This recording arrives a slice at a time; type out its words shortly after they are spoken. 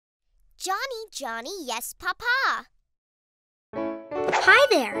Johnny, Johnny, yes, Papa. Hi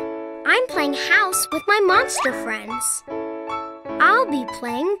there. I'm playing house with my monster friends. I'll be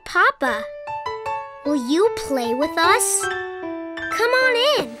playing Papa. Will you play with us? Come on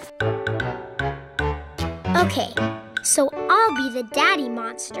in. Okay, so I'll be the daddy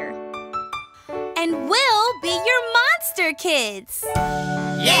monster. And we'll be your monster kids.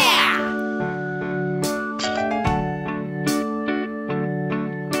 Yeah!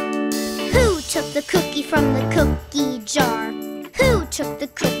 Who took the cookie from the cookie jar? Who took the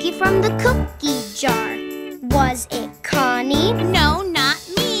cookie from the cookie jar? Was it Connie? No, not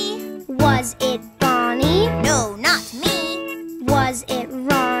me. Was it Bonnie? No, not me. Was it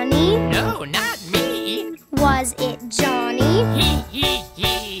Ronnie? No, not me. Was it Johnny? Hee hee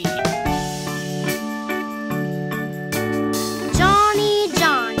hee. Johnny,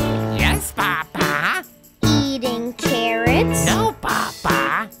 Johnny. Yes, Papa. Eating carrots? No,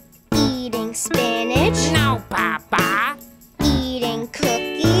 Papa. Eating spinach? No, Papa. Eating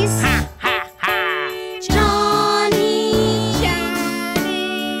cookies? Ha ha ha. Johnny,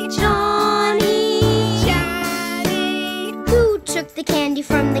 Johnny, Johnny. Who took the candy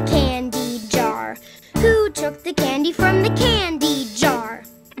from the candy jar? Who took the candy from the candy jar?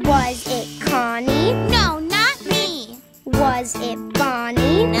 Was it Connie? No, not me. Was it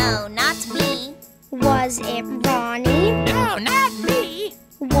Bonnie? No, not me. Was it Ronnie? No, not me.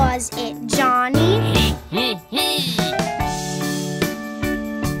 Was it Johnny? Hee hee hee.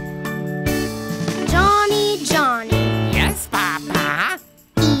 Johnny, Johnny. Yes, Papa.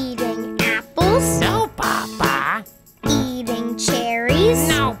 Eating apples? No, Papa. Eating cherries?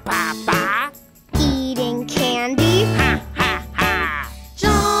 No, Papa. Eating candy? Ha ha ha.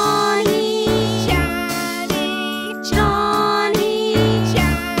 Johnny, Johnny.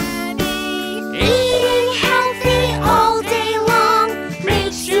 Eating healthy all day long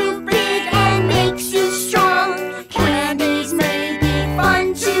makes you big and makes you strong. Candies may be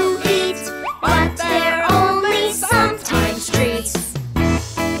fun to eat, but they're only sometimes treats.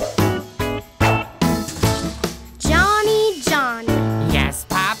 Johnny, Johnny. Yes,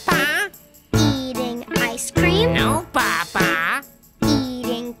 Papa. Eating ice cream? No, Papa.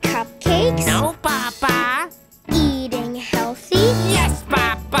 Eating cupcakes? No, Papa. Eating healthy? Yes,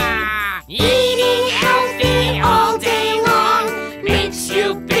 Papa. Eating healthy all day long makes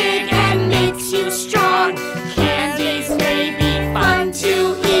you big and makes you strong. Candies may be fun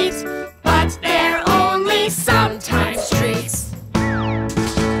to eat, but they're only sometimes treats.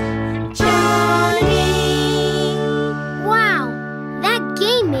 Johnny! Wow, that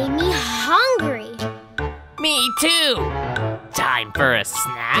game made me hungry. Me too. Time for a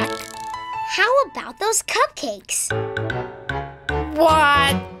snack. How about those cupcakes?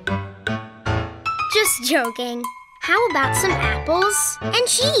 What? Just joking. How about some apples and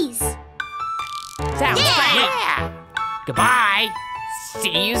cheese? Sounds fun. Yeah. Goodbye.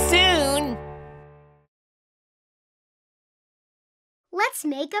 See you soon. Let's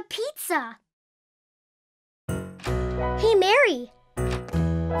make a pizza. Hey, Mary,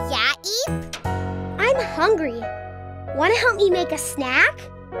 Yeah, Eve? I'm hungry. Want to help me make a snack?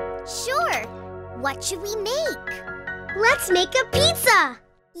 Sure. What should we make? Let's make a pizza.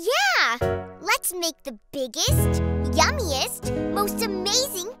 Yeah! Let's make the biggest, yummiest, most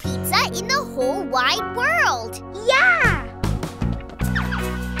amazing pizza in the whole wide world! Yeah!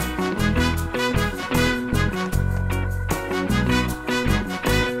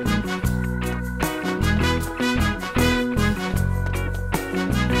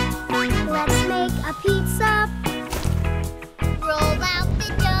 Let's make a pizza. Roll out the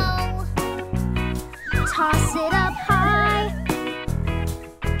dough, Toss it up high.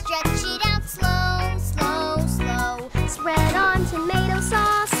 stretch it out slow, slow, slow. Spread on tomato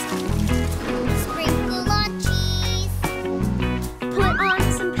sauce. Sprinkle on cheese, Put on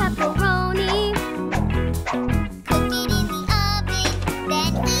some pepperoni. cook it in the oven,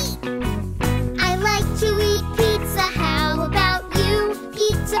 then eat. I like to eat pizza, how about you?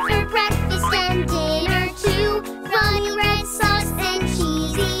 Pizza for breakfast and dinner too. Runny red sauce and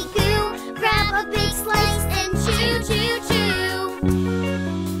cheesy goo. Grab a big slice and chew.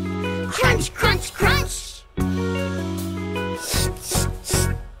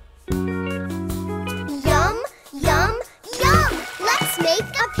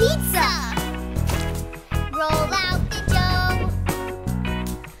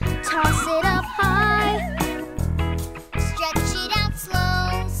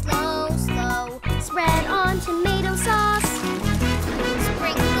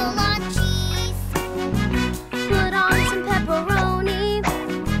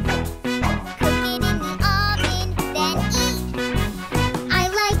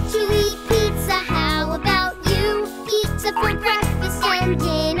 Pizza for breakfast and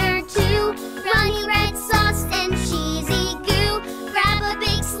dinner too. Runny red sauce and cheesy goo. Grab a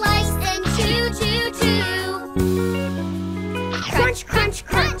big slice and chew, chew, chew. Crunch, crunch,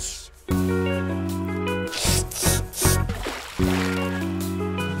 crunch.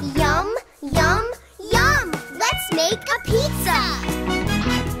 Yum, yum, yum. Let's make a pizza.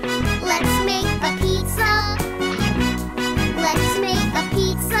 Let's make a pizza. Let's make a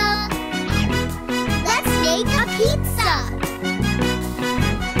pizza. Let's make a pizza.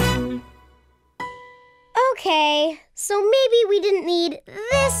 Okay, so maybe we didn't need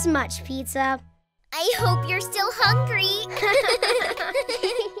this much pizza. I hope you're still hungry.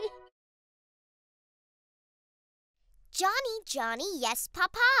 Johnny, Johnny, yes,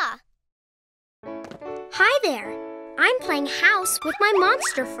 Papa. Hi there. I'm playing house with my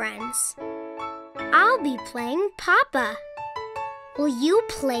monster friends. I'll be playing Papa. Will you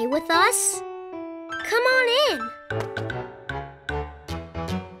play with us? Come on in.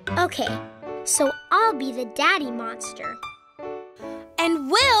 Okay, so I'll be the daddy monster.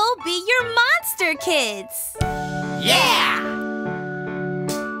 And we'll be your monster kids. Yeah!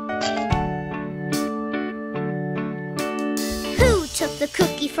 Who took the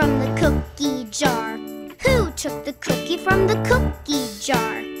cookie from the cookie jar? Who took the cookie from the cookie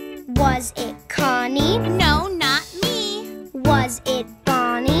jar? Was it Connie? No, not me. Was it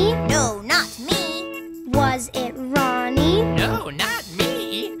Bonnie? No, not me. Was it Ronnie? No, not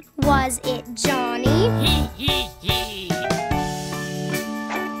me. Was it Johnny? Hee hee hee.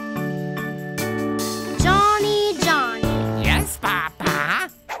 Johnny, Johnny. Yes, Papa.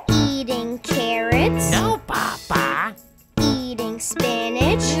 Eating carrots? No, Papa. Eating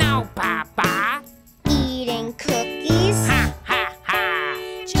spinach? No, Papa. Eating cookies? Ha ha ha.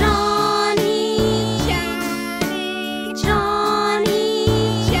 Johnny, Johnny,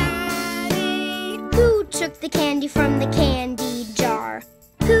 Who took the candy from the candy jar?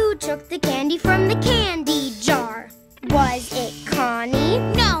 Who took the candy from the candy jar? Was it Connie?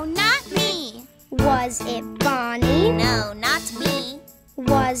 No, not me. Was it Bonnie? No, not me.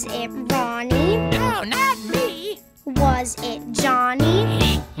 Was it Ronnie? No, not me. Was it Johnny?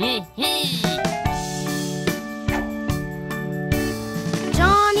 Hee hee hee.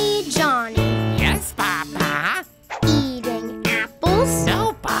 Johnny, Johnny. Yes, Papa. Eating apples?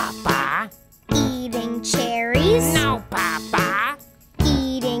 No, Papa. Eating cherries? No, Papa.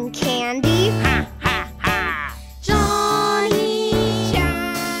 Eating candy? Ha ha ha. Johnny,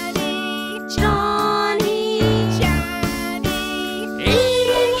 Johnny,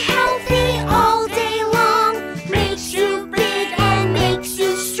 Eating healthy all day long makes you big and makes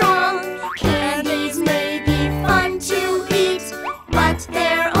you strong. Candies may be fun to eat, but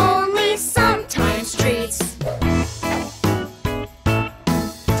they're only sometimes treats.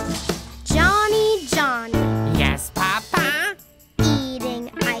 Johnny, Johnny, Yes, Papa.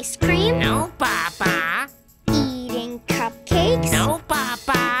 eating ice cream? No, Papa. Eating cupcakes? No,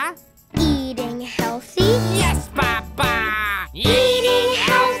 Papa. Eating healthy? Yes, Papa. Eating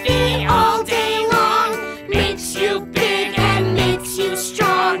healthy all day long makes you big and makes you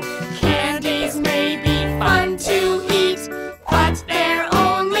strong. Candies may be fun to eat, but they're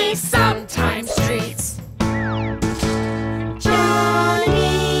only sometimes treats.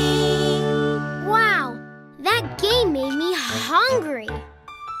 Johnny! Wow, that game made me hungry.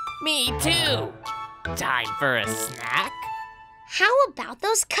 Me too. Time for a snack? How about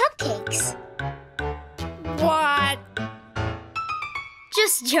those cupcakes? What?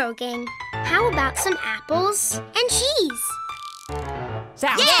 Just joking. How about some apples and cheese?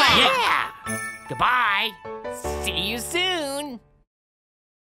 Sounds Yeah! Yeah! Goodbye. See you soon.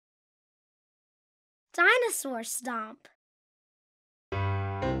 Dinosaur Stomp.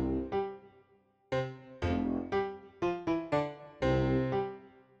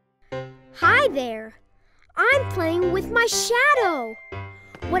 Hi there. I'm playing with my shadow.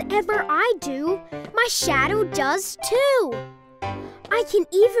 Whatever I do, my shadow does too. I can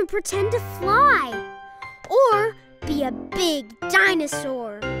even pretend to fly or be a big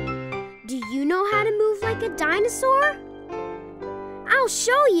dinosaur. Do you know how to move like a dinosaur? I'll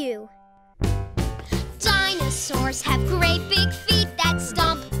show you. Dinosaurs have great big feet that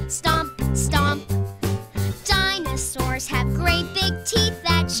stomp, stomp, stomp. Dinosaurs have great big teeth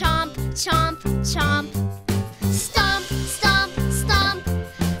that chomp, chomp, chomp. Stomp, stomp, stomp,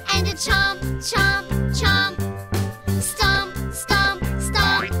 and a chomp, chomp, chomp. Stomp, stomp,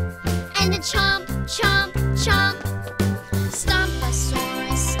 stomp, and a chomp, chomp, chomp.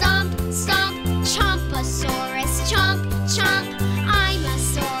 Stompasaurus, stomp, stomp, Chompasaurus, chomp, chomp. I'm a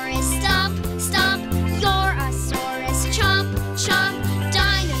saurus, stomp, stomp. You're a saurus, chomp, chomp.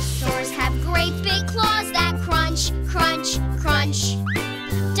 Dinosaurs have great big claws that crunch, crunch,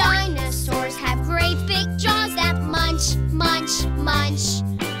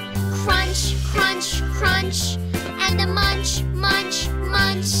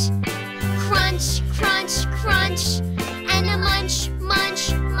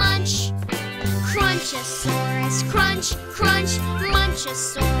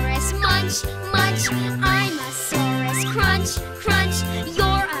 Crunchosaurus, munch, munch. I'm a saurus, crunch, crunch. You're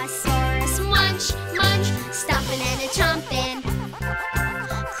a saurus, munch, munch. Stomping and a chomping,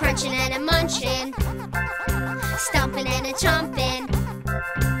 crunching and a munching. Stomping and a chomping,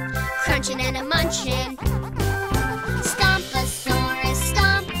 crunching and a munching. Stompasaurus,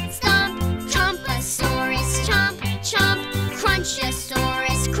 stomp, stomp. Chompasaurus, chomp, chomp.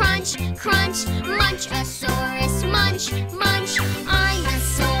 Crunchosaurus, crunch, crunch. Munchosaurus, munch, munch. I'm a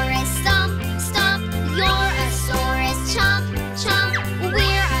saurus, stomp, stomp. You're a saurus, chomp, chomp. We're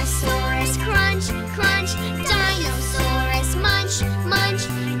a saurus, crunch, crunch. Dinosaurus, munch, munch.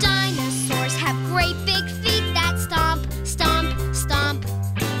 Dinosaurs have great big feet that stomp, stomp, stomp.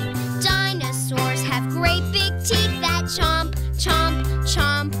 Dinosaurs have great big teeth that chomp, chomp,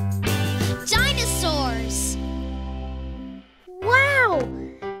 chomp. Dinosaurs! Wow!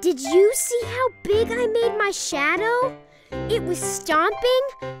 Did you see how big I made my shadow? It was stomping,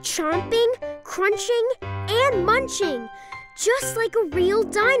 chomping, crunching, and munching, just like a real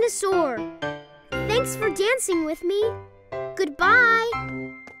dinosaur. Thanks for dancing with me. Goodbye.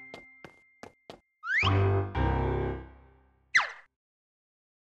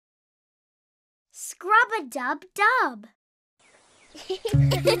 Scrub-a-dub-dub.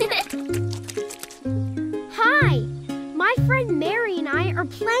 Hi, my friend Mary and I are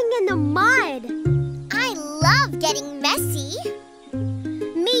playing in the mud. I love getting messy.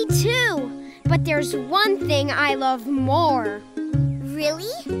 Me too, but there's one thing I love more.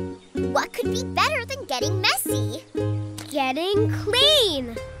 Really? What could be better than getting messy? Getting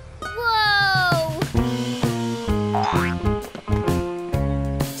clean. Whoa!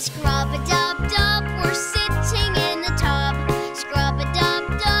 Scrub-a-dub-dub, we're sitting in the tub.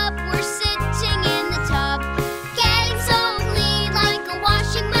 Scrub-a-dub-dub, we're sitting in the tub. Getting so clean like a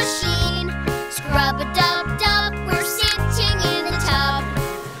washing machine. Scrub-a-dub-dub, we're sitting in the tub.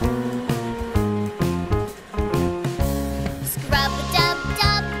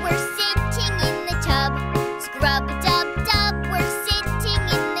 Scrub-a-dub-dub, we're sitting in the tub. Scrub-a-dub-dub, we're sitting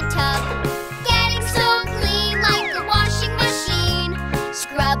in the tub. Getting so clean like a washing machine.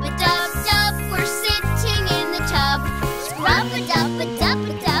 Scrub-a-dub-dub, we're sitting in the tub.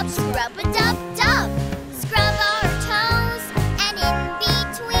 Scrub-a-dub-a-dub-a-dub, scrub-a-dub-dub. Scrub our toes and in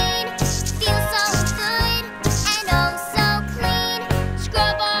between. Feel so good and oh so clean.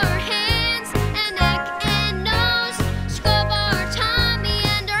 Scrub our hands and neck and nose. Scrub our tummy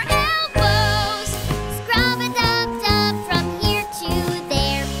and our elbows. Scrub-a-dub-dub from here to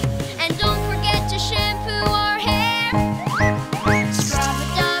there. And don't forget to shampoo our hair.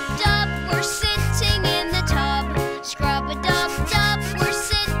 Scrub-a-dub-dub, we're sitting in the tub. Scrub-a-dub-dub, we're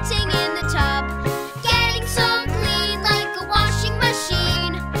sitting in the tub. Getting so clean like a washing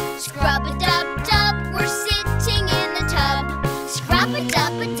machine. Scrub-a-dub-dub, we're sitting in the tub.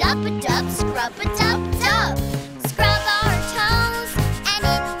 Scrub-a-dub-a-dub-a-dub, scrub-a-dub-dub. Scrub our toes and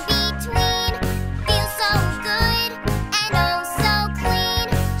in between. Feel so good and oh so clean.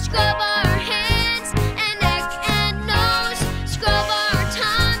 Scrub our hands and neck and nose. Scrub our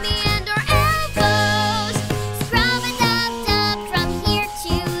tummy and our elbows. Scrub-a-dub-dub from here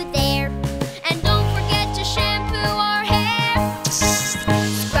to there. And don't forget to shampoo our hair.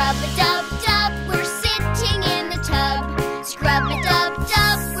 Scrub-a-dub-dub, we're sitting in the tub.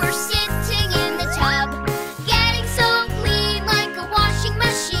 Scrub-a-dub-dub, we're sitting in the tub. Getting so clean like a washing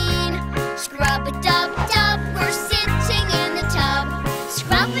machine. Scrub-a-dub-dub, we're sitting in the tub.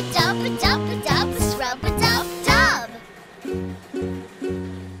 Scrub-a-dub-a-dub-a-dub, scrub-a-dub-dub.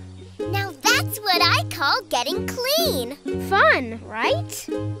 Now that's what I call getting clean. Fun, right?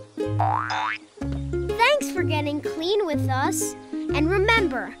 Thanks for getting clean with us. And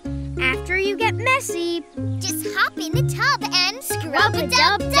remember, after you get messy, Just hop in the tub and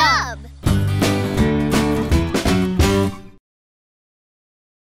scrub-a-dub-dub.